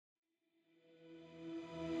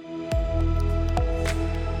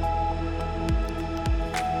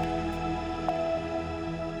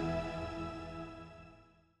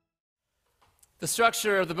The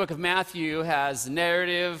structure of the book of Matthew has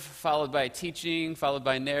narrative, followed by teaching, followed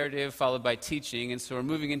by narrative, followed by teaching. And so we're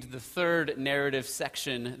moving into the third narrative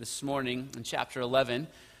section this morning in chapter 11.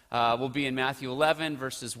 We'll be in Matthew 11,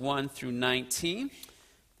 verses 1 through 19.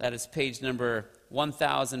 That is page number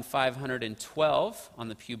 1512 on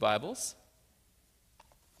the Pew Bibles.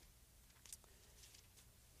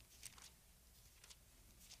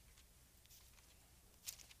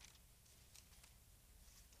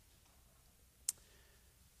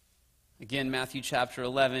 Again, Matthew chapter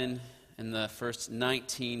 11 and the first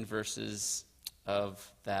 19 verses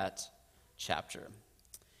of that chapter.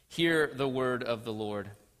 Hear the word of the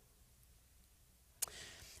Lord.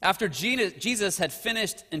 After Jesus had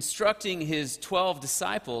finished instructing his 12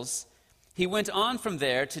 disciples, he went on from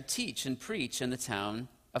there to teach and preach in the town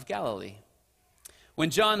of Galilee.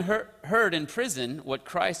 When John heard in prison what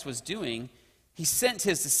Christ was doing, he sent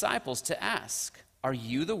his disciples to ask, "Are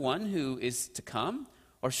you the one who is to come?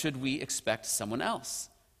 Or should we expect someone else?"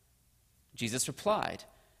 Jesus replied,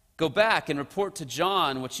 "Go back and report to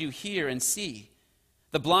John what you hear and see.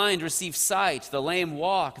 The blind receive sight, the lame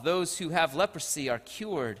walk, those who have leprosy are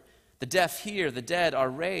cured, the deaf hear, the dead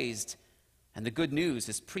are raised, and the good news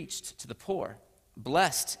is preached to the poor.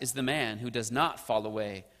 Blessed is the man who does not fall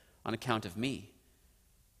away on account of me."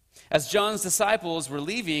 As John's disciples were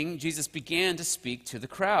leaving, Jesus began to speak to the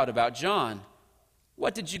crowd about John.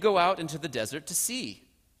 "What did you go out into the desert to see?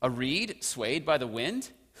 A reed swayed by the wind?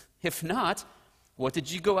 If not, what did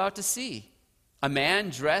you go out to see? A man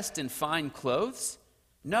dressed in fine clothes?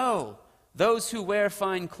 No, those who wear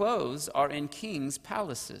fine clothes are in kings'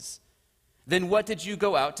 palaces. Then what did you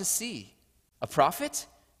go out to see? A prophet?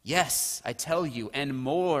 Yes, I tell you, and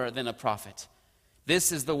more than a prophet.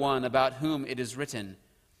 This is the one about whom it is written,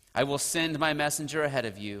 'I will send my messenger ahead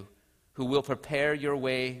of you, who will prepare your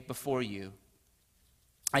way before you.'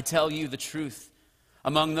 I tell you the truth.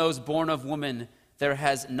 Among those born of woman, there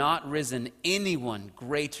has not risen anyone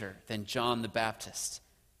greater than John the Baptist.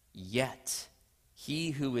 Yet, he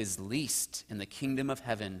who is least in the kingdom of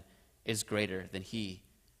heaven is greater than he.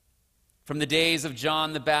 From the days of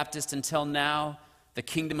John the Baptist until now, the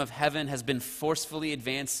kingdom of heaven has been forcefully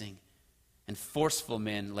advancing, and forceful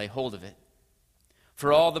men lay hold of it.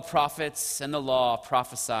 For all the prophets and the law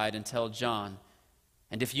prophesied until John,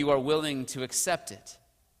 and if you are willing to accept it,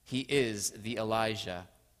 he is the Elijah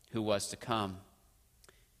who was to come.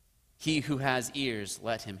 He who has ears,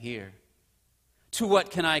 let him hear. To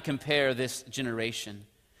what can I compare this generation?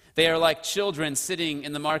 They are like children sitting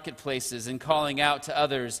in the marketplaces and calling out to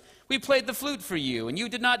others, 'We played the flute for you, and you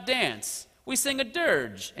did not dance. We sang a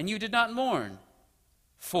dirge, and you did not mourn.'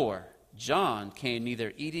 For John came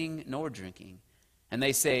neither eating nor drinking, and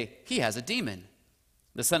they say, 'He has a demon.'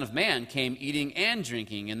 The Son of Man came eating and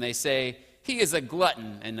drinking, and they say, 'He is a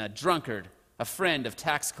glutton and a drunkard, a friend of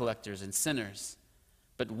tax collectors and sinners.'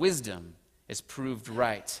 But wisdom is proved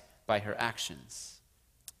right by her actions."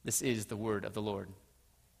 This is the word of the Lord.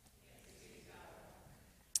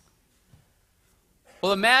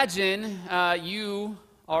 Well, imagine you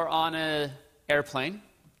are on an airplane,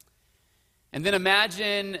 and then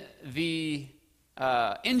imagine the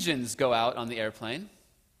engines go out on the airplane,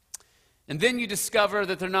 and then you discover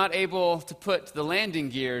that they're not able to put the landing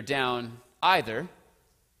gear down either,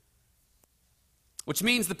 which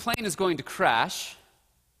means the plane is going to crash,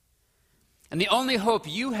 and the only hope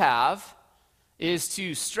you have is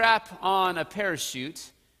to strap on a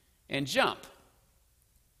parachute and jump.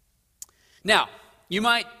 Now, you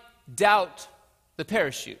might doubt the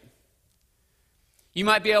parachute. You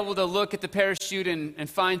might be able to look at the parachute and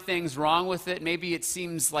find things wrong with it. Maybe it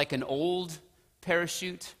seems like an old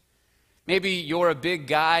parachute. Maybe you're a big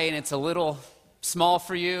guy and it's a little small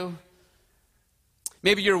for you.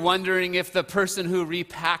 Maybe you're wondering if the person who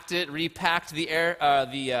repacked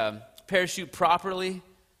the parachute properly.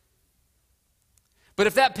 But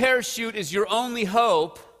if that parachute is your only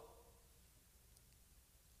hope,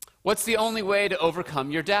 what's the only way to overcome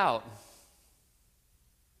your doubt?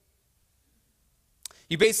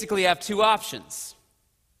 You basically have two options.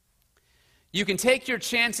 You can take your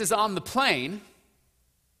chances on the plane,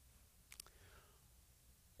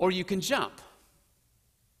 or you can jump.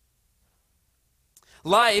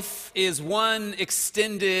 Life is one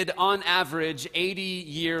extended, on average,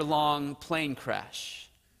 80-year-long plane crash.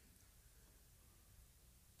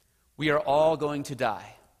 We are all going to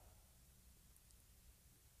die.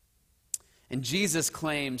 And Jesus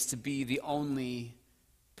claims to be the only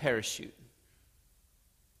parachute.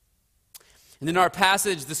 And in our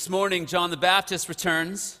passage this morning, John the Baptist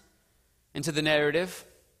returns into the narrative,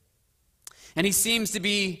 and he seems to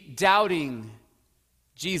be doubting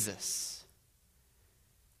Jesus.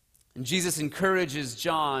 And Jesus encourages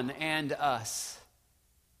John and us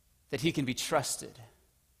that he can be trusted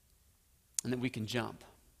and that we can jump.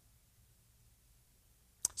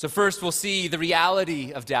 So first we'll see the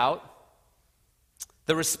reality of doubt,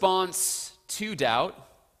 the response to doubt,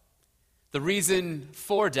 the reason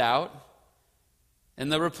for doubt,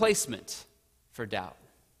 and the replacement for doubt.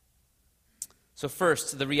 So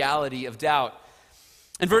first, the reality of doubt.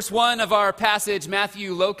 In verse 1 of our passage,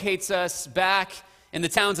 Matthew locates us back in the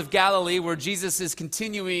towns of Galilee where Jesus is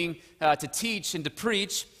continuing to teach and to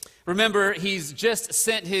preach. Remember, he's just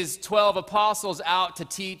sent his 12 apostles out to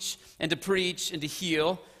teach and to preach and to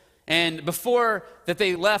heal. And before that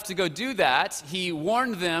they left to go do that, he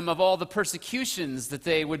warned them of all the persecutions that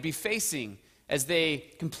they would be facing as they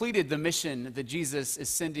completed the mission that Jesus is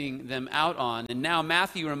sending them out on. And now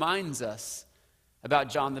Matthew reminds us about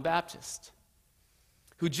John the Baptist,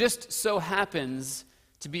 who just so happens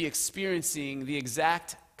to be experiencing the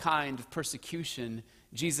exact kind of persecution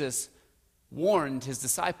Jesus warned his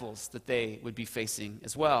disciples that they would be facing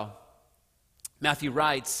as well. Matthew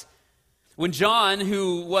writes, "When John,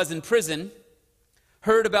 who was in prison,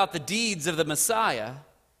 heard about the deeds of the Messiah,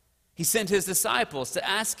 he sent his disciples to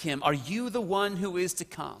ask him, 'Are you the one who is to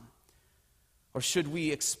come, or should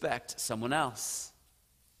we expect someone else?'"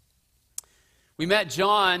 We met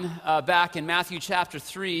John back in Matthew chapter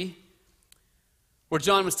 3, where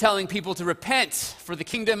John was telling people to repent, for the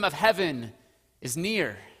kingdom of heaven is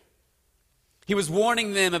near. He was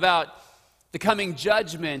warning them about the coming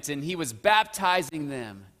judgment, and he was baptizing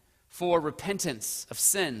them for repentance of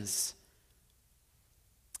sins.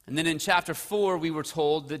 And then in chapter 4, we were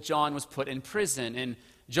told that John was put in prison. And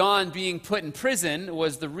John being put in prison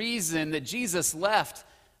was the reason that Jesus left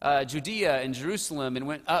Judea and Jerusalem and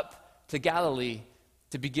went up to Galilee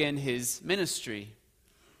to begin his ministry.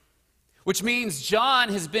 Which means John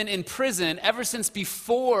has been in prison ever since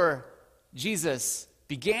before Jesus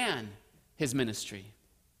began his ministry.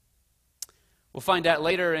 We'll find out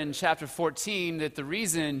later in chapter 14 that the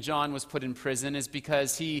reason John was put in prison is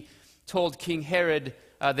because he told King Herod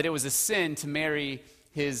that it was a sin to marry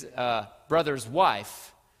his brother's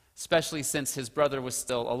wife, especially since his brother was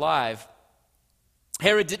still alive.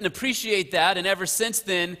 Herod didn't appreciate that, and ever since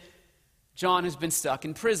then, John has been stuck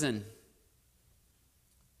in prison.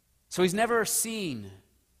 So he's never seen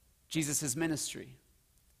Jesus' ministry.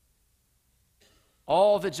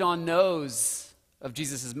 All that John knows of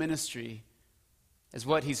Jesus' ministry is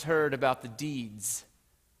what he's heard about the deeds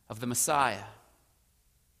of the Messiah.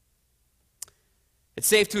 It's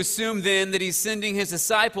safe to assume then that he's sending his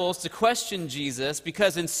disciples to question Jesus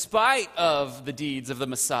because in spite of the deeds of the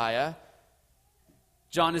Messiah,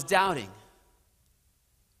 John is doubting.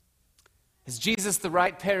 Is Jesus the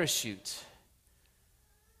right parachute,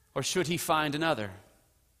 or should he find another?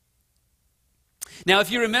 Now,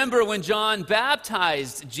 if you remember when John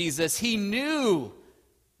baptized Jesus, he knew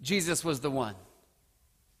Jesus was the one.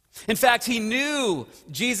 In fact, he knew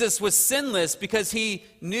Jesus was sinless because he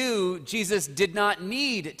knew Jesus did not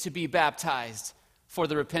need to be baptized for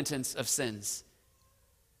the repentance of sins.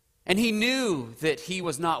 And he knew that he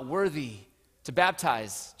was not worthy to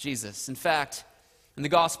baptize Jesus. In fact, in the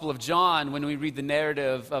Gospel of John, when we read the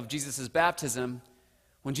narrative of Jesus' baptism,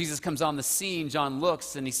 when Jesus comes on the scene, John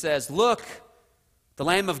looks and he says, "Look, the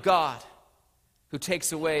Lamb of God who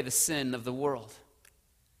takes away the sin of the world."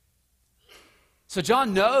 So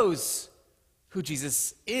John knows who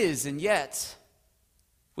Jesus is, and yet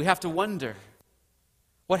we have to wonder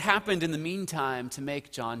what happened in the meantime to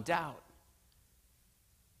make John doubt.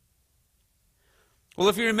 Well,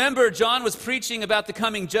 if you remember, John was preaching about the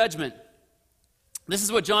coming judgment. This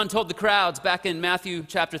is what John told the crowds back in Matthew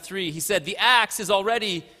chapter 3. He said, "The axe is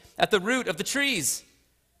already at the root of the trees,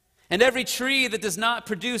 and every tree that does not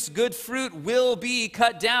produce good fruit will be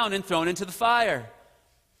cut down and thrown into the fire.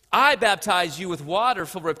 I baptize you with water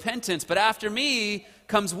for repentance, but after me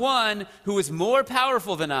comes one who is more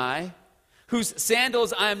powerful than I, whose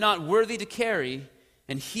sandals I am not worthy to carry,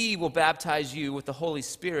 and he will baptize you with the Holy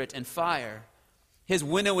Spirit and fire. His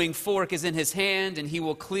winnowing fork is in his hand, and he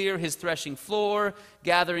will clear his threshing floor,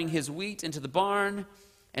 gathering his wheat into the barn,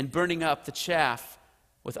 and burning up the chaff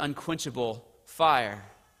with unquenchable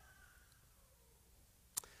fire."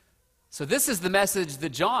 So this is the message that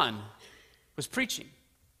John was preaching.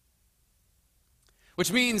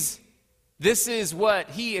 Which means this is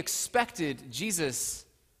what he expected Jesus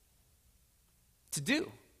to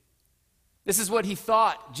do. This is what he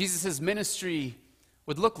thought Jesus' ministry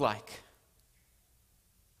would look like.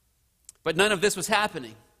 But none of this was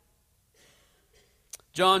happening.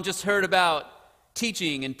 John just heard about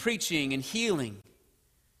teaching and preaching and healing.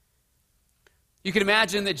 You can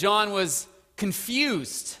imagine that John was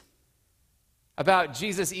confused about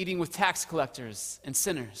Jesus eating with tax collectors and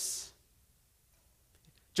sinners.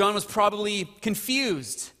 John was probably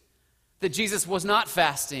confused that Jesus was not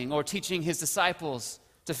fasting or teaching his disciples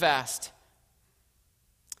to fast.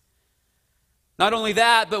 Not only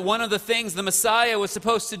that, but one of the things the Messiah was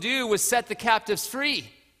supposed to do was set the captives free.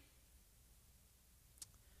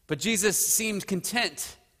 But Jesus seemed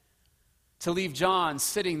content to leave John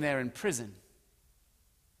sitting there in prison,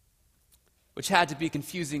 which had to be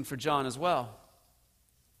confusing for John as well.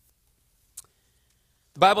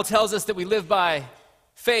 The Bible tells us that we live by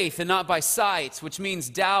faith and not by sight, which means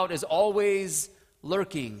doubt is always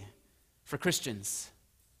lurking for Christians.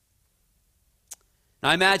 Now,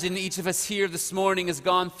 I imagine each of us here this morning has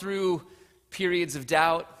gone through periods of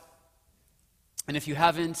doubt. And if you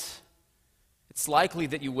haven't, it's likely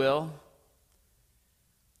that you will.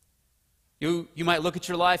 You might look at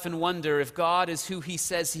your life and wonder, if God is who he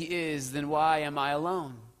says he is, then why am I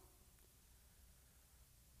alone?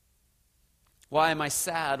 Why am I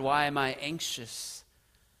sad? Why am I anxious?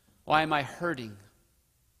 Why am I hurting?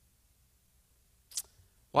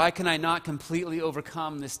 Why can I not completely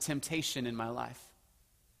overcome this temptation in my life?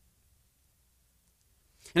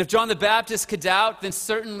 And if John the Baptist could doubt, then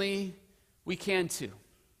certainly we can too.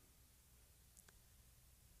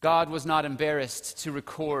 God was not embarrassed to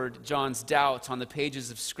record John's doubt on the pages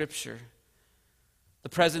of Scripture. The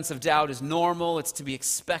presence of doubt is normal, it's to be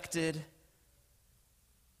expected.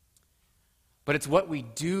 But it's what we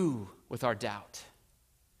do with our doubt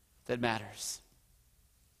that matters.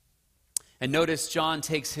 And notice John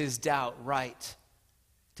takes his doubt right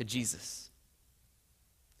to Jesus.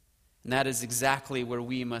 And that is exactly where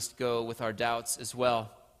we must go with our doubts as well.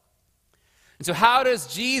 And so how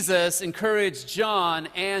does Jesus encourage John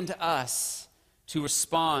and us to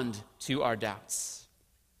respond to our doubts?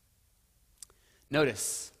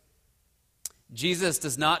 Notice, Jesus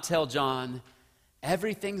does not tell John,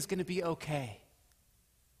 everything's going to be okay.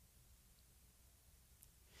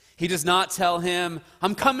 He does not tell him,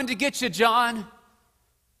 I'm coming to get you, John.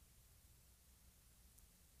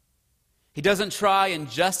 He doesn't try and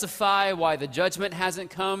justify why the judgment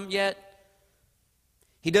hasn't come yet.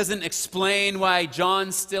 He doesn't explain why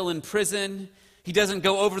John's still in prison. He doesn't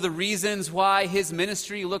go over the reasons why his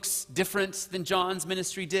ministry looks different than John's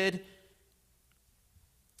ministry did.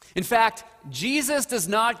 In fact, Jesus does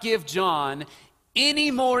not give John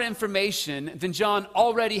any more information than John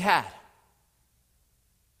already had.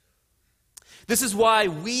 This is why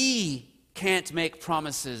we can't make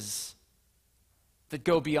promises that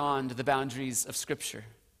go beyond the boundaries of Scripture.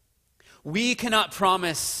 We cannot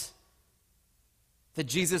promise that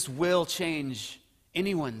Jesus will change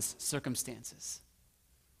anyone's circumstances,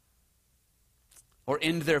 or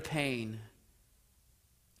end their pain,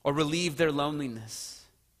 or relieve their loneliness.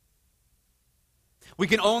 We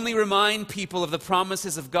can only remind people of the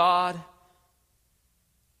promises of God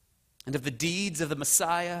and of the deeds of the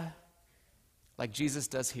Messiah, like Jesus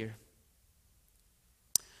does here.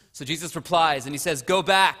 So Jesus replies and he says, go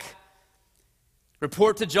back,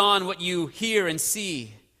 report to John what you hear and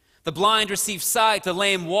see. The blind receive sight, the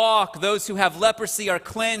lame walk, those who have leprosy are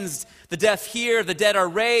cleansed, the deaf hear, the dead are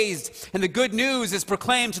raised, and the good news is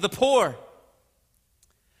proclaimed to the poor.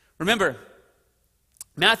 Remember,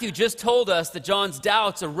 Matthew just told us that John's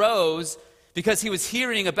doubts arose because he was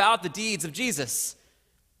hearing about the deeds of Jesus.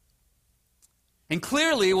 And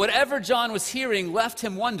clearly, whatever John was hearing left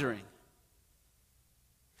him wondering.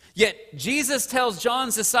 Yet, Jesus tells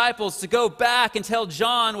John's disciples to go back and tell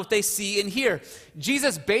John what they see and hear.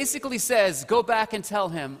 Jesus basically says, go back and tell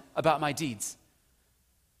him about my deeds.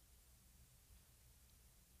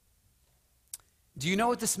 Do you know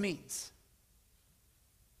what this means?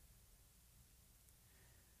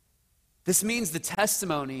 This means the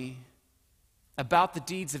testimony about the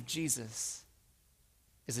deeds of Jesus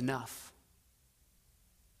is enough.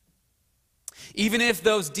 Even if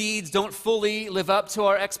those deeds don't fully live up to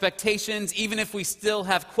our expectations, even if we still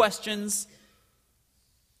have questions,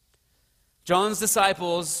 John's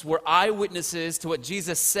disciples were eyewitnesses to what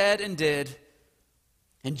Jesus said and did,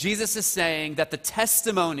 and Jesus is saying that the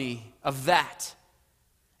testimony of that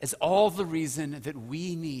is all the reason that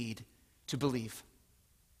we need to believe.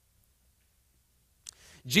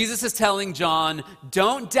 Jesus is telling John,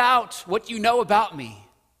 don't doubt what you know about me.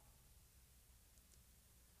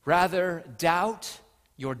 Rather, doubt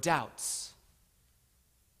your doubts.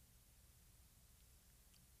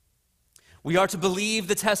 We are to believe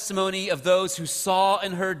the testimony of those who saw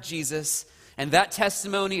and heard Jesus, and that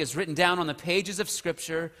testimony is written down on the pages of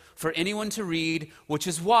Scripture for anyone to read, which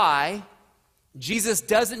is why Jesus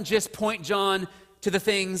doesn't just point John to the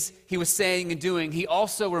things he was saying and doing. He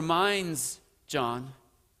also reminds John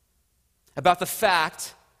about the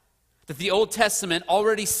fact that the Old Testament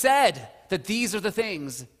already said that these are the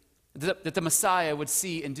things that the Messiah would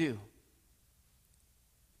see and do.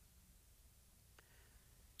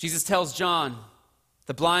 Jesus tells John,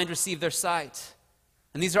 the blind receive their sight.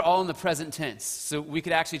 And these are all in the present tense. So we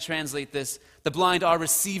could actually translate this. The blind are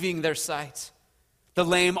receiving their sight. The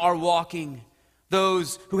lame are walking.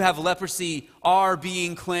 Those who have leprosy are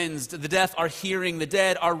being cleansed. The deaf are hearing. The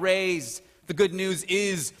dead are raised. The good news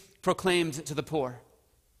is proclaimed to the poor.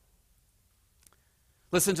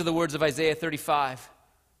 Listen to the words of Isaiah 35.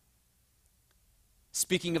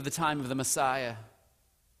 Speaking of the time of the Messiah.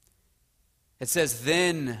 It says,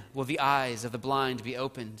 "Then will the eyes of the blind be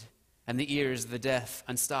opened, and the ears of the deaf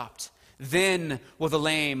unstopped. Then will the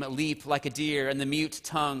lame leap like a deer, and the mute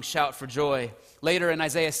tongue shout for joy." Later in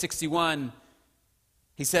Isaiah 61,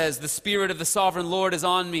 he says, "The Spirit of the Sovereign Lord is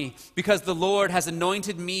on me, because the Lord has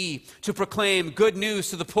anointed me to proclaim good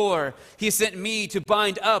news to the poor. He has sent me to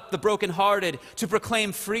bind up the brokenhearted, to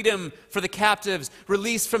proclaim freedom for the captives,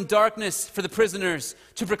 release from darkness for the prisoners,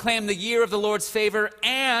 to proclaim the year of the Lord's favor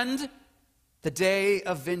and the day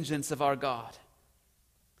of vengeance of our God,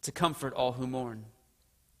 to comfort all who mourn."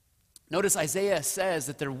 Notice Isaiah says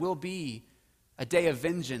that there will be a day of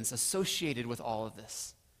vengeance associated with all of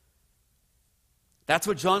this. That's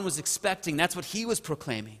what John was expecting. That's what he was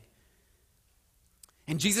proclaiming.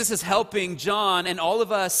 And Jesus is helping John and all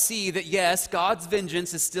of us see that, yes, God's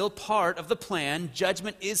vengeance is still part of the plan.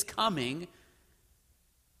 Judgment is coming.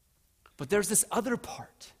 But there's this other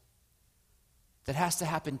part that has to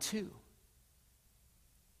happen too.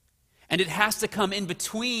 And it has to come in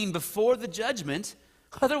between before the judgment.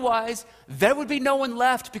 Otherwise, there would be no one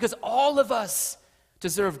left, because all of us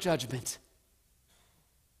deserve judgment.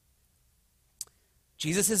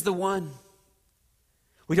 Jesus is the one.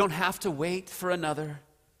 We don't have to wait for another.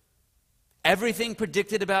 Everything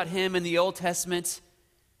predicted about him in the Old Testament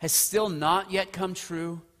has still not yet come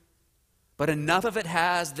true, but enough of it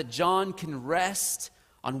has that John can rest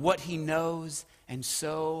on what he knows, and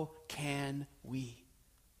so can we.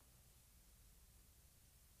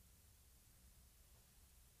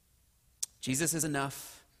 Jesus is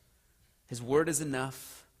enough. His word is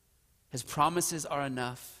enough. His promises are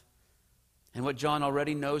enough. And what John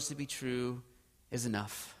already knows to be true is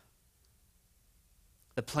enough.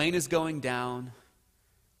 The plane is going down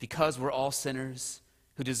because we're all sinners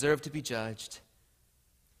who deserve to be judged.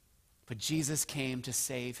 But Jesus came to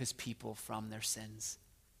save his people from their sins.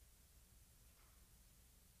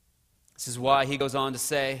 This is why he goes on to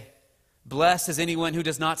say, "Blessed is anyone who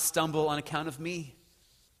does not stumble on account of me."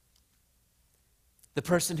 The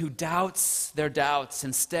person who doubts their doubts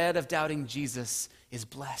instead of doubting Jesus is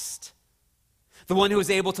blessed. The one who is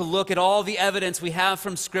able to look at all the evidence we have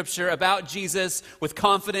from Scripture about Jesus with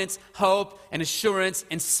confidence, hope, and assurance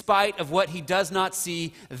in spite of what he does not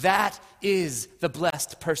see, that is the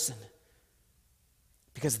blessed person.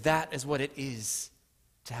 Because that is what it is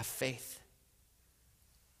to have faith.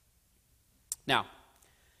 Now,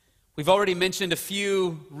 we've already mentioned a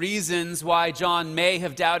few reasons why John may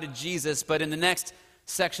have doubted Jesus, but in the next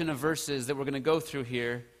section of verses that we're going to go through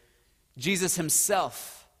here, Jesus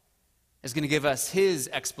himself is going to give us his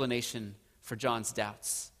explanation for John's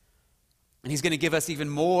doubts. And he's going to give us even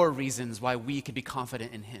more reasons why we could be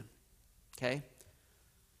confident in him. Okay?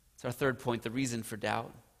 It's our third point, the reason for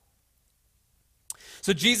doubt.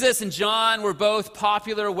 So Jesus and John were both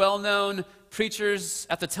popular, well-known preachers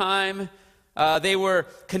at the time. They were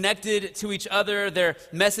connected to each other. Their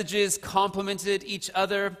messages complemented each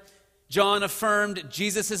other. John affirmed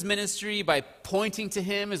Jesus' ministry by pointing to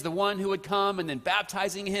him as the one who would come and then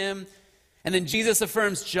baptizing him. And then Jesus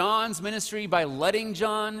affirms John's ministry by letting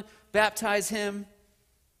John baptize him.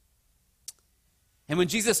 And when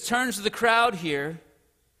Jesus turns to the crowd here,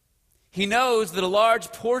 he knows that a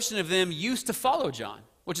large portion of them used to follow John,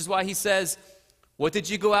 which is why he says, "What did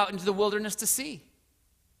you go out into the wilderness to see?"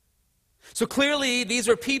 So clearly, these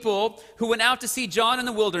are people who went out to see John in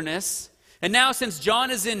the wilderness. And now, since John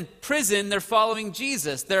is in prison, they're following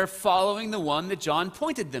Jesus. They're following the one that John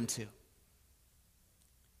pointed them to.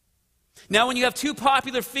 Now, when you have two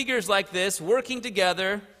popular figures like this working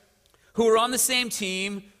together, who are on the same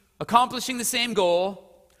team, accomplishing the same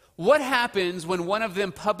goal, what happens when one of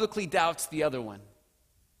them publicly doubts the other one?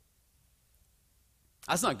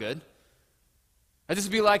 That's not good. This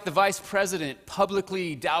would be like the vice president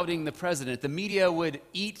publicly doubting the president. The media would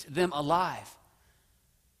eat them alive.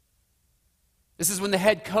 This is when the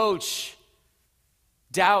head coach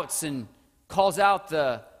doubts and calls out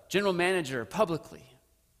the general manager publicly.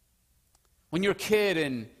 When your kid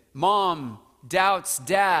and mom doubts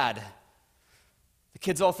dad, the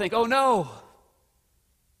kids all think, "Oh no,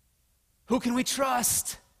 Who can we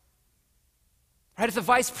trust? Right? If the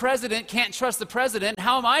vice president can't trust the president,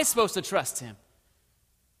 how am I supposed to trust him?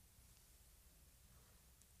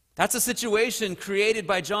 That's a situation created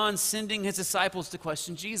by John sending his disciples to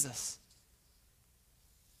question Jesus.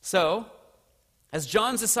 So, as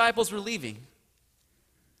John's disciples were leaving,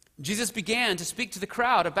 Jesus began to speak to the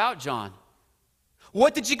crowd about John.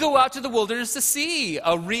 What did you go out to the wilderness to see?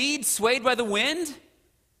 A reed swayed by the wind?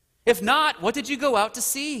 If not, what did you go out to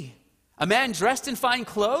see? A man dressed in fine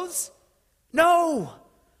clothes? No!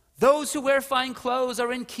 Those who wear fine clothes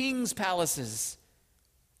are in kings' palaces.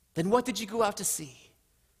 Then what did you go out to see?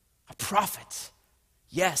 A prophet.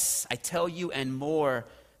 Yes, I tell you, and more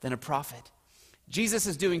than a prophet. Jesus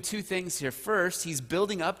is doing two things here. First, he's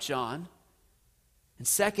building up John. And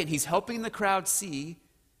second, he's helping the crowd see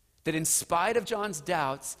that in spite of John's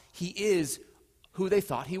doubts, he is who they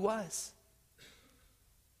thought he was.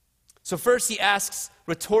 So first he asks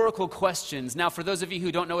rhetorical questions. Now, for those of you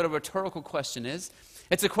who don't know what a rhetorical question is,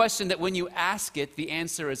 it's a question that when you ask it, the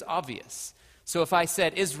answer is obvious. So if I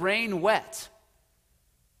said, is rain wet?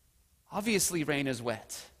 Obviously rain is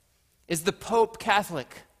wet. Is the Pope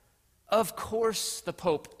Catholic? Of course the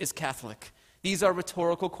Pope is Catholic. These are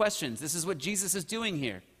rhetorical questions. This is what Jesus is doing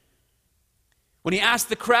here. When he asked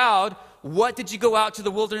the crowd, what did you go out to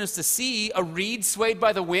the wilderness to see? A reed swayed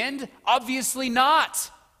by the wind? Obviously not.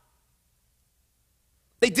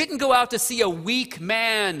 They didn't go out to see a weak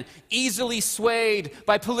man easily swayed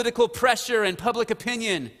by political pressure and public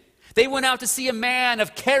opinion. They went out to see a man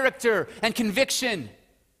of character and conviction.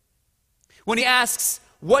 When he asks,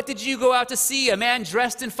 what did you go out to see? A man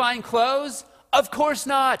dressed in fine clothes? Of course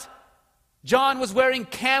not. John was wearing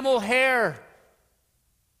camel hair,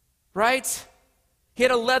 right? He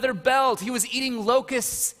had a leather belt. He was eating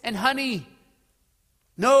locusts and honey.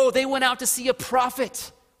 No, they went out to see a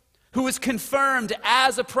prophet who was confirmed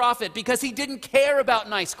as a prophet because he didn't care about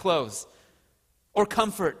nice clothes or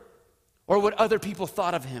comfort or what other people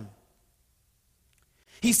thought of him.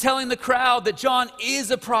 He's telling the crowd that John is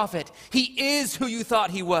a prophet. He is who you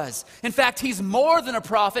thought he was. In fact, he's more than a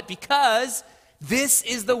prophet because this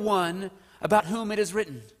is the one about whom it is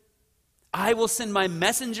written, I will send my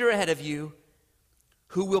messenger ahead of you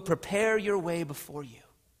who will prepare your way before you.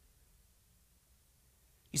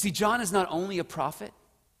 You see, John is not only a prophet,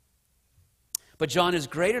 but John is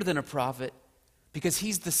greater than a prophet because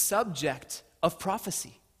he's the subject of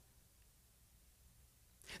prophecy.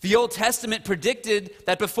 The Old Testament predicted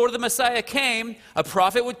that before the Messiah came, a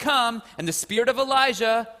prophet would come and the spirit of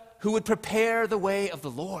Elijah who would prepare the way of the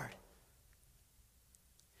Lord.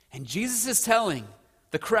 And Jesus is telling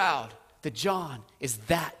the crowd that John is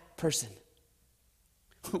that person,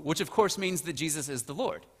 which of course means that Jesus is the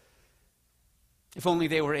Lord. If only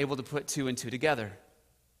they were able to put two and two together.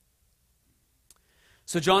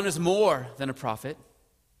 So John is more than a prophet.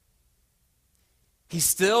 He's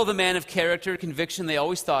still the man of character and conviction they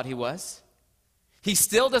always thought he was. He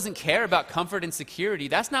still doesn't care about comfort and security.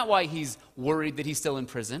 That's not why he's worried that he's still in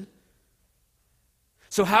prison.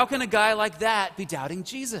 So how can a guy like that be doubting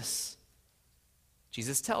Jesus?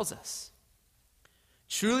 Jesus tells us,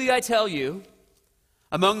 truly I tell you,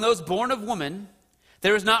 among those born of woman,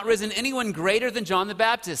 there has not risen anyone greater than John the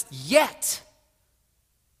Baptist. Yet,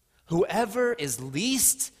 whoever is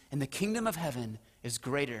least in the kingdom of heaven is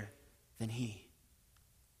greater than he.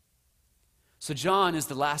 So John is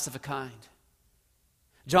the last of a kind.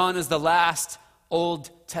 John is the last Old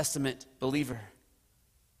Testament believer.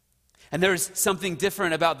 And there's something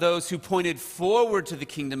different about those who pointed forward to the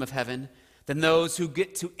kingdom of heaven than those who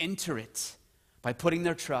get to enter it by putting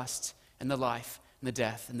their trust in the life and the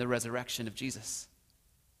death and the resurrection of Jesus.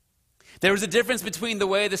 There was a difference between the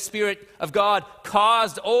way the Spirit of God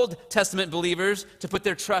caused Old Testament believers to put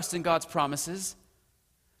their trust in God's promises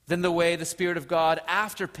than the way the Spirit of God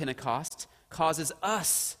after Pentecost causes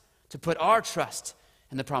us to put our trust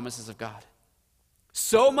in the promises of God.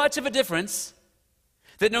 So much of a difference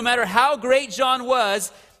that no matter how great John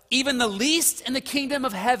was, even the least in the kingdom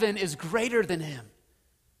of heaven is greater than him.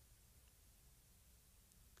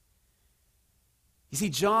 You see,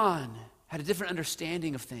 John had a different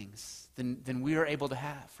understanding of things than we are able to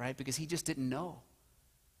have, right? Because he just didn't know.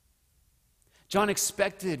 John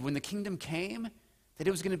expected when the kingdom came that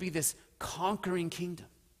it was going to be this conquering kingdom.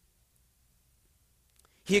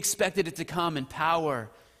 He expected it to come in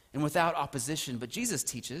power and without opposition. But Jesus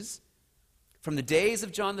teaches, from the days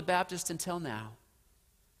of John the Baptist until now,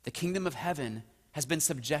 the kingdom of heaven has been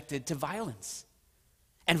subjected to violence.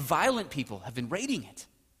 And violent people have been raiding it.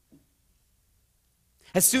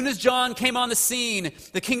 As soon as John came on the scene,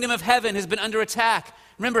 the kingdom of heaven has been under attack.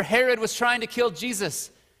 Remember, Herod was trying to kill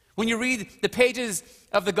Jesus. When you read the pages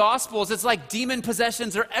of the Gospels, it's like demon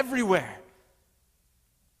possessions are everywhere.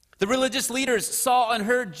 The religious leaders saw and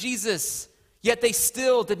heard Jesus, yet they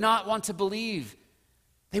still did not want to believe.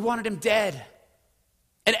 They wanted him dead.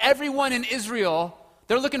 And everyone in Israel,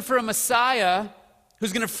 they're looking for a Messiah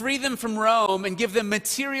who's going to free them from Rome and give them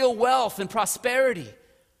material wealth and prosperity.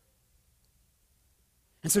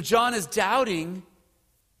 And so John is doubting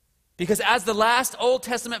because as the last Old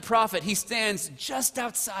Testament prophet, he stands just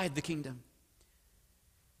outside the kingdom.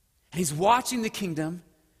 And he's watching the kingdom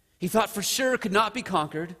he thought for sure could not be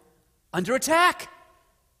conquered under attack.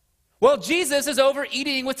 Well, Jesus is over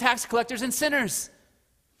eating with tax collectors and sinners.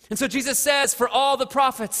 And so Jesus says, for all the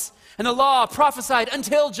prophets and the law prophesied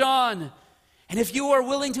until John. And if you are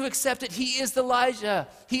willing to accept it, he is the Elijah.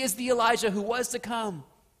 He is the Elijah who was to come.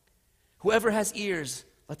 Whoever has ears,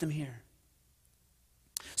 let them hear.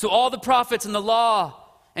 So all the prophets and the law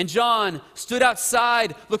and John stood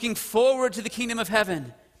outside looking forward to the kingdom of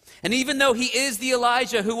heaven. And even though he is the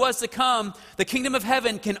Elijah who was to come, the kingdom of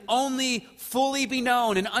heaven can only fully be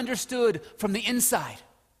known and understood from the inside.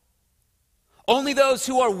 Only those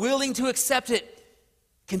who are willing to accept it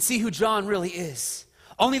can see who John really is.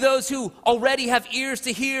 Only those who already have ears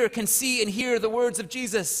to hear can see and hear the words of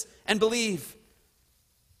Jesus and believe.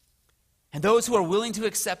 And those who are willing to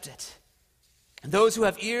accept it, and those who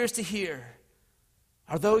have ears to hear,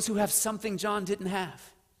 are those who have something John didn't have,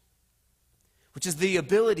 which is the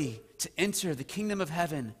ability to enter the kingdom of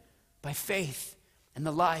heaven by faith in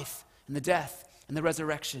the life and the death and the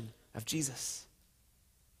resurrection of Jesus.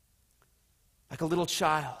 Like a little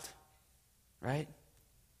child, right?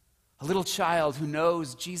 A little child who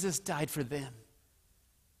knows Jesus died for them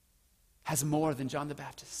has more than John the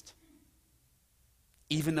Baptist,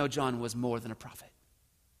 even though John was more than a prophet.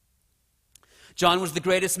 John was the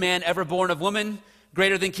greatest man ever born of woman,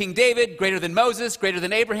 greater than King David, greater than Moses, greater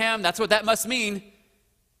than Abraham. That's what that must mean.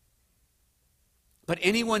 But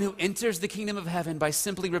anyone who enters the kingdom of heaven by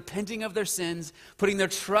simply repenting of their sins, putting their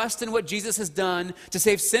trust in what Jesus has done to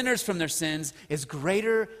save sinners from their sins, is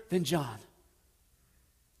greater than John.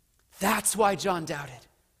 That's why John doubted.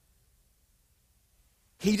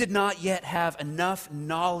 He did not yet have enough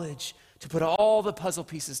knowledge to put all the puzzle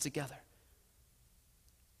pieces together.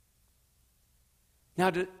 Now,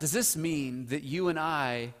 does this mean that you and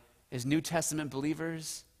I, as New Testament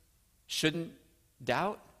believers, shouldn't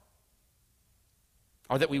doubt?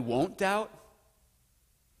 Or that we won't doubt?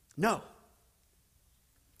 No.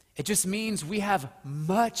 It just means we have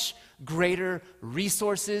much greater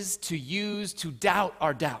resources to use to doubt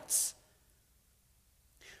our doubts.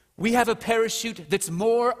 We have a parachute that's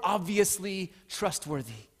more obviously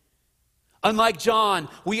trustworthy. Unlike John,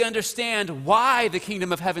 we understand why the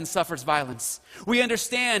kingdom of heaven suffers violence. We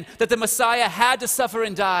understand that the Messiah had to suffer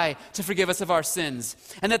and die to forgive us of our sins,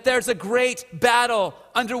 and that there's a great battle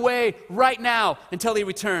underway right now until he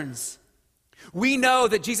returns. We know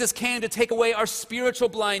that Jesus came to take away our spiritual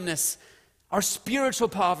blindness, our spiritual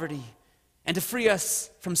poverty, and to free us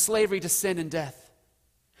from slavery to sin and death.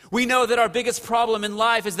 We know that our biggest problem in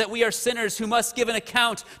life is that we are sinners who must give an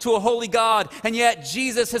account to a holy God, and yet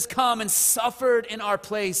Jesus has come and suffered in our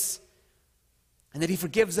place, and that he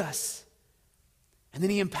forgives us, and then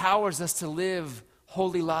he empowers us to live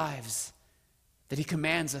holy lives that he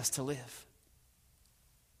commands us to live.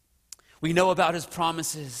 We know about his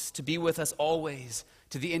promises to be with us always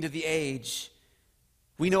to the end of the age.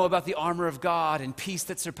 We know about the armor of God and peace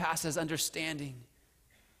that surpasses understanding.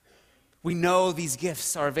 We know these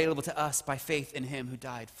gifts are available to us by faith in him who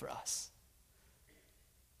died for us.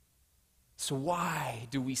 So why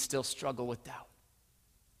do we still struggle with doubt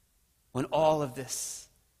when all of this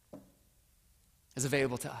is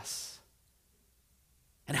available to us?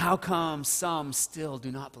 And how come some still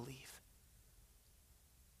do not believe?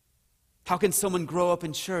 How can someone grow up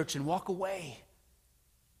in church and walk away?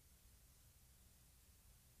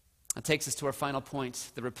 That takes us to our final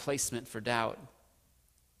point, the replacement for doubt.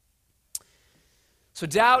 So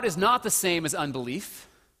doubt is not the same as unbelief,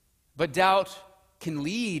 but doubt can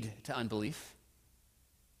lead to unbelief.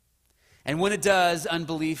 And when it does,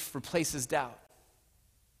 unbelief replaces doubt.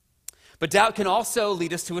 But doubt can also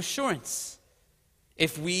lead us to assurance.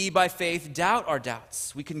 If we, by faith, doubt our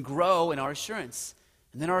doubts, we can grow in our assurance.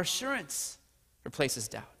 And then our assurance replaces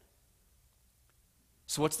doubt.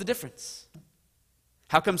 So what's the difference?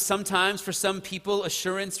 How come sometimes for some people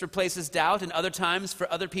assurance replaces doubt, and other times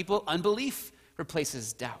for other people unbelief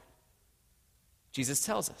replaces doubt? Jesus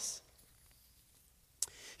tells us.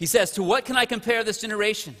 He says, "To what can I compare this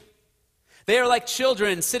generation? They are like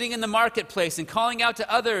children sitting in the marketplace and calling out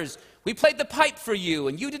to others, 'We played the pipe for you,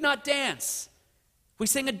 and you did not dance. We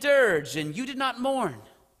sang a dirge, and you did not mourn.'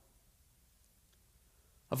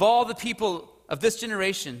 Of all the people of this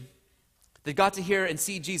generation that got to hear and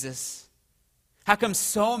see Jesus, how come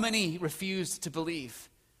so many refused to believe?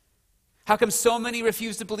 How come so many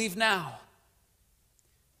refuse to believe now?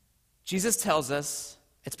 Jesus tells us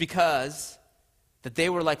it's because that they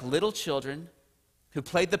were like little children who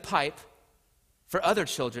played the pipe for other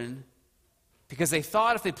children because they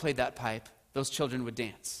thought if they played that pipe, those children would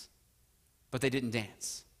dance. But they didn't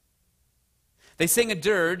dance. They sang a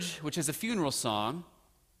dirge, which is a funeral song,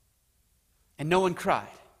 and no one cried.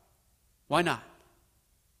 Why not?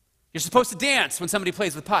 You're supposed to dance when somebody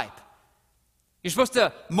plays the pipe. You're supposed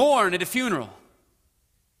to mourn at a funeral.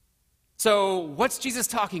 So what's Jesus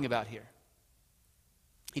talking about here?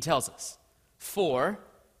 He tells us, for,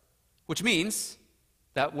 which means,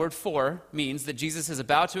 that word for means that Jesus is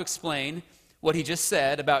about to explain what he just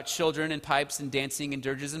said about children and pipes and dancing and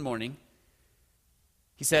dirges and mourning.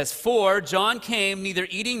 He says, for John came neither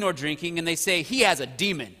eating nor drinking, and they say he has a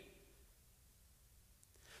demon.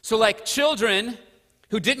 So like children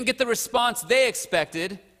who didn't get the response they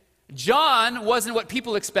expected, John wasn't what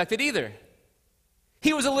people expected either.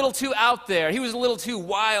 He was a little too out there. He was a little too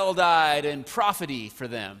wild-eyed and prophet-y for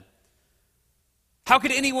them. How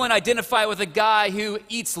could anyone identify with a guy who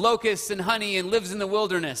eats locusts and honey and lives in the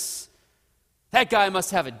wilderness? That guy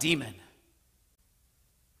must have a demon.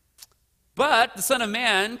 But the Son of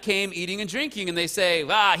Man came eating and drinking, and they say,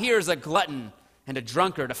 here's a glutton and a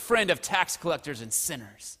drunkard, a friend of tax collectors and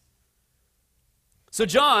sinners. So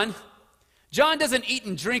John doesn't eat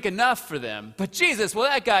and drink enough for them, but Jesus,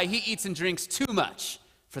 that guy, he eats and drinks too much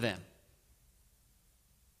for them.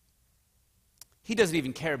 He doesn't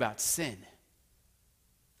even care about sin.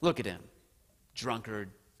 Look at him, drunkard,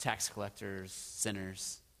 tax collectors,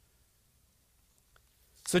 sinners.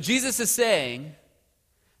 So Jesus is saying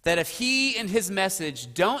that if he and his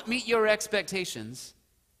message don't meet your expectations,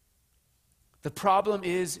 the problem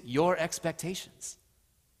is your expectations.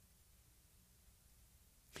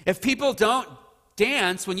 If people don't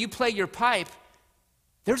dance when you play your pipe,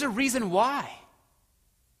 there's a reason why.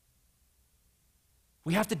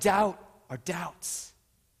 We have to doubt our doubts.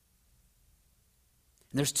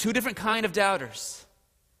 And there's two different kinds of doubters.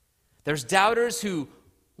 There's doubters who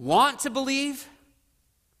want to believe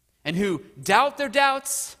and who doubt their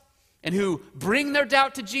doubts and who bring their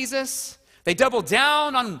doubt to Jesus. They double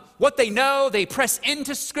down on what they know. They press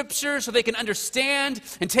into Scripture so they can understand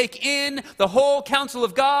and take in the whole counsel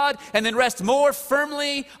of God and then rest more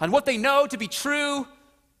firmly on what they know to be true.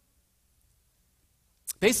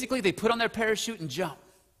 Basically, they put on their parachute and jump.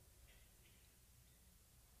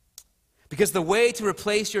 Because the way to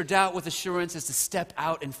replace your doubt with assurance is to step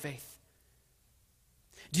out in faith.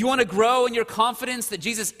 Do you want to grow in your confidence that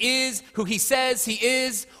Jesus is who he says he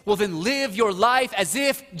is? Well, then live your life as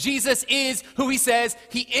if Jesus is who he says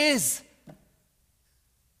he is.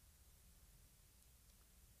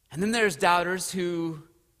 And then there's doubters who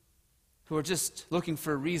are just looking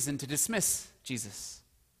for a reason to dismiss Jesus.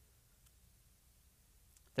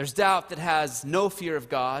 There's doubt that has no fear of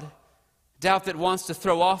God, doubt that wants to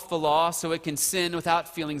throw off the law so it can sin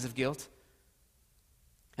without feelings of guilt.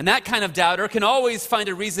 And that kind of doubter can always find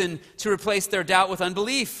a reason to replace their doubt with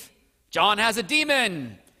unbelief. John has a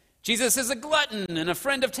demon. Jesus is a glutton and a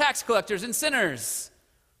friend of tax collectors and sinners.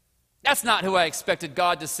 That's not who I expected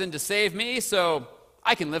God to send to save me, so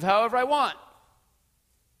I can live however I want.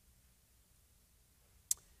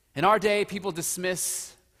 In our day, people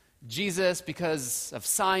dismiss Jesus because of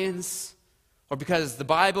science, or because the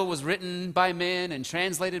Bible was written by men and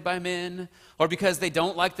translated by men, or because they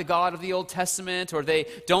don't like the God of the Old Testament, or they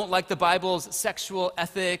don't like the Bible's sexual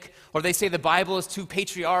ethic, or they say the Bible is too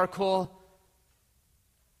patriarchal.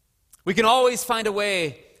 We can always find a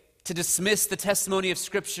way to dismiss the testimony of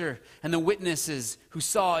Scripture and the witnesses who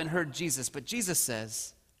saw and heard Jesus. But Jesus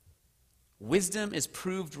says, wisdom is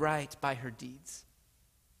proved right by her deeds.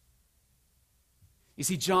 You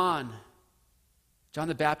see, John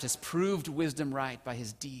the Baptist proved wisdom right by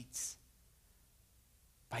his deeds,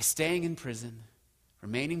 by staying in prison,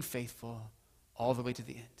 remaining faithful all the way to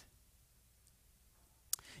the end.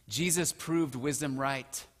 Jesus proved wisdom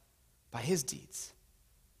right by his deeds,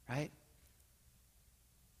 right?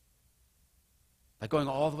 By going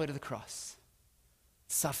all the way to the cross,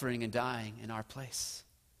 suffering and dying in our place.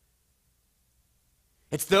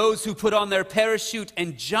 It's those who put on their parachute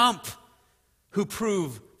and jump who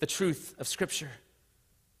prove the truth of Scripture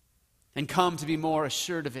and come to be more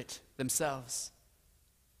assured of it themselves.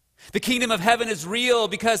 The kingdom of heaven is real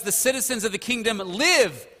because the citizens of the kingdom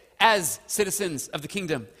live as citizens of the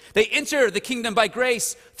kingdom. They enter the kingdom by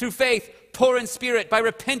grace, through faith, poor in spirit, by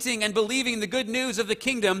repenting and believing the good news of the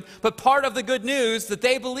kingdom. But part of the good news that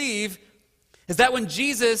they believe is that when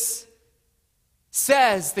Jesus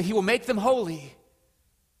says that he will make them holy,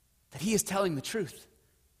 that he is telling the truth.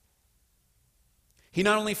 He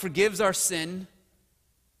not only forgives our sin,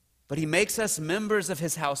 but he makes us members of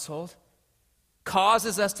his household,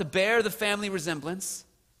 causes us to bear the family resemblance.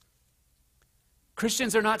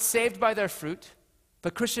 Christians are not saved by their fruit,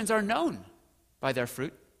 but Christians are known by their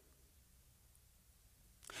fruit.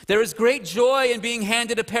 There is great joy in being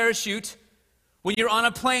handed a parachute when you're on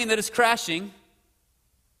a plane that is crashing.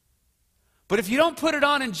 But if you don't put it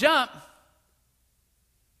on and jump,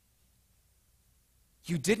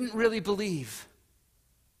 you didn't really believe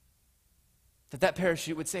that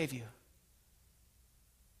parachute would save you.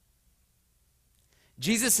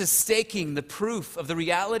 Jesus is staking the proof of the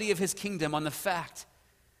reality of his kingdom on the fact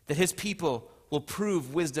that his people will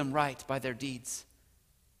prove wisdom right by their deeds.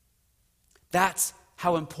 That's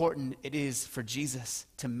how important it is for Jesus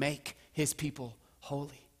to make his people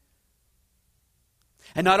holy.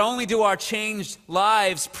 And not only do our changed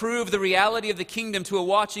lives prove the reality of the kingdom to a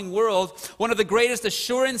watching world, one of the greatest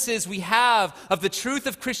assurances we have of the truth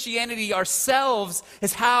of Christianity ourselves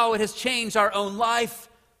is how it has changed our own life.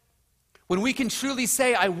 When we can truly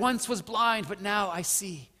say, I once was blind, but now I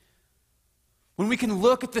see. When we can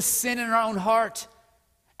look at the sin in our own heart,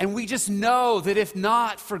 and we just know that if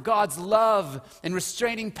not for God's love and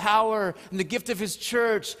restraining power and the gift of his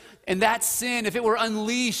church, and that sin, if it were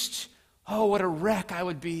unleashed, oh, what a wreck I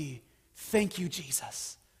would be. Thank you,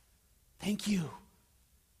 Jesus. Thank you.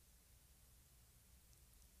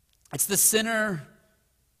 It's the sinner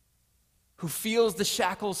who feels the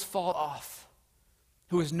shackles fall off,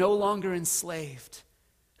 who is no longer enslaved,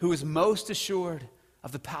 who is most assured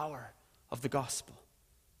of the power of the gospel.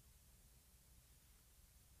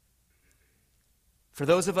 For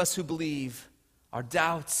those of us who believe, our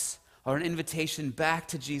doubts are an invitation back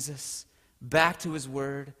to Jesus, back to his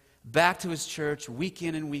word, back to his church week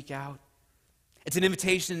in and week out. It's an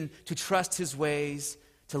invitation to trust his ways,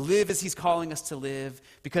 to live as he's calling us to live,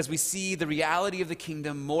 because we see the reality of the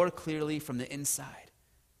kingdom more clearly from the inside.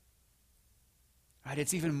 Right?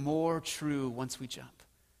 It's even more true once we jump.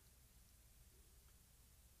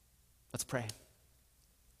 Let's pray.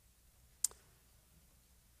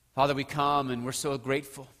 Father, we come and we're so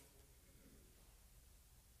grateful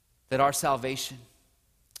that our salvation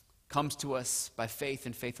comes to us by faith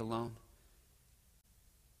and faith alone.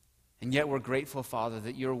 And yet we're grateful, Father,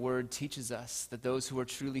 that your word teaches us that those who are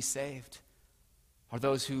truly saved are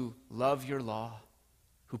those who love your law,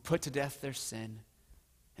 who put to death their sin,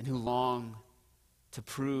 and who long to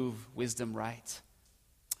prove wisdom right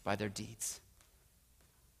by their deeds.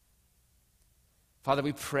 Father,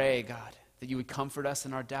 we pray, God, that you would comfort us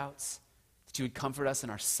in our doubts, that you would comfort us in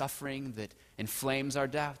our suffering that inflames our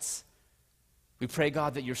doubts. We pray,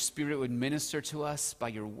 God, that your Spirit would minister to us by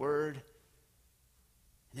your word,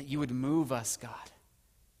 and that you would move us, God,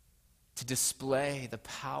 to display the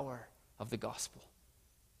power of the gospel,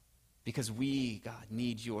 because we, God,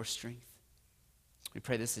 need your strength. We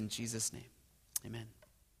pray this in Jesus' name. Amen.